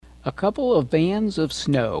A couple of bands of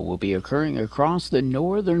snow will be occurring across the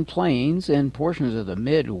northern plains and portions of the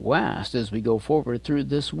Midwest as we go forward through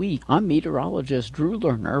this week. I'm meteorologist Drew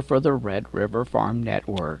Lerner for the Red River Farm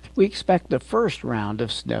Network. We expect the first round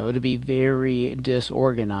of snow to be very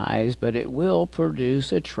disorganized, but it will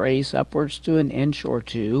produce a trace upwards to an inch or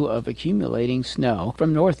two of accumulating snow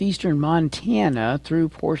from northeastern Montana through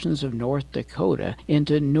portions of North Dakota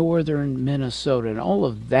into northern Minnesota. And all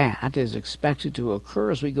of that is expected to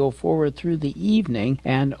occur as we go forward through the evening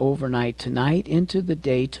and overnight tonight into the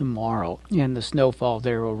day tomorrow. And the snowfall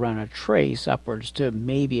there will run a trace upwards to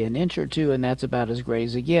maybe an inch or two, and that's about as great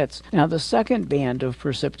as it gets. Now, the second band of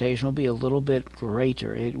precipitation will be a little bit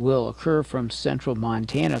greater. It will occur from central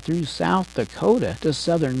Montana through South Dakota to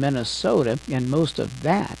southern Minnesota, and most of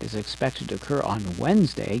that is expected to occur on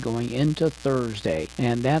Wednesday going into Thursday.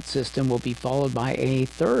 And that system will be followed by a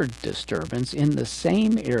third disturbance in the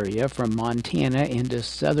same area from Montana into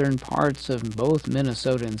southern parts of both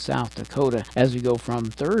Minnesota and South Dakota as we go from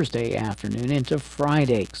Thursday afternoon into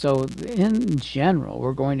Friday. So in general,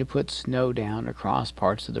 we're going to put snow down across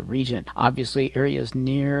parts of the region. Obviously, areas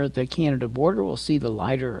near the Canada border will see the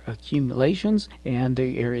lighter accumulations, and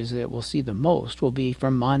the areas that will see the most will be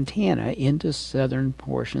from Montana into southern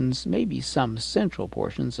portions, maybe some central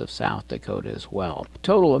portions of South Dakota as well.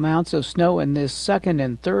 Total amounts of snow in this second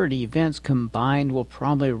and third events combined will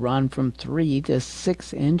probably run from 3 to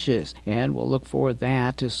 6 inches, and we'll look for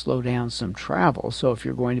that to slow down some travel. So if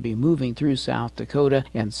you're going to be moving through South Dakota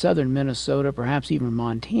and southern Minnesota, perhaps even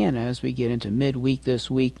Montana, as we get into midweek this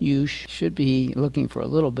week, you should be looking for a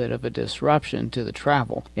little bit of a disruption to the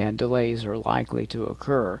travel, and delays are likely to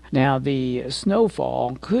occur. Now, the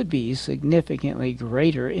snowfall could be significantly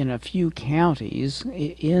greater in a few counties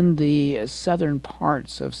in the southern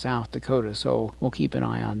parts of South Dakota, so we'll keep an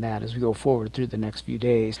eye on that as we go forward through the next few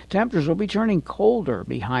days. Temperatures will be turning colder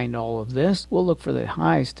behind all of this. We'll look for the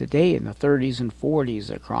highs today in the 30s and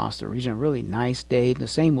 40s across the region. A really nice day. The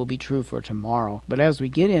same will be true for tomorrow. But as we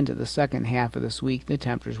get into the second half of this week, the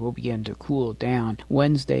temperatures will begin to cool down.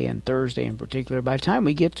 Wednesday and Thursday in particular. By the time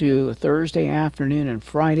we get to Thursday afternoon and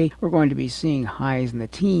Friday, we're going to be seeing highs in the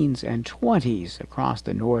teens and 20s across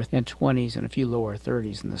the north and 20s and a few lower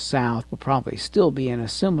 30s in the south. We'll probably still be in a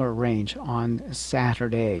similar range on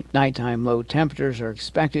Saturday. Nighttime low temperatures are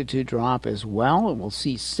expected to drop as well, and we'll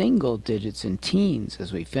see single digits in teens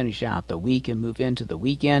as we finish out the week and move into the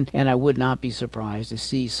weekend, and I would not be surprised to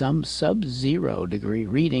see some sub-zero degree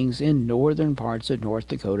readings in northern parts of North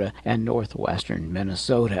Dakota and northwestern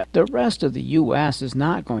Minnesota. The rest of the U.S. is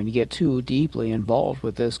not going to get too deeply involved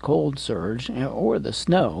with this cold surge or the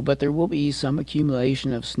snow, but there will be some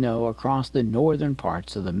accumulation of snow across the northern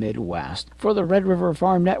parts of the Midwest. For the Red River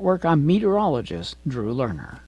Farm Network, I'm meteorologist Drew Lerner.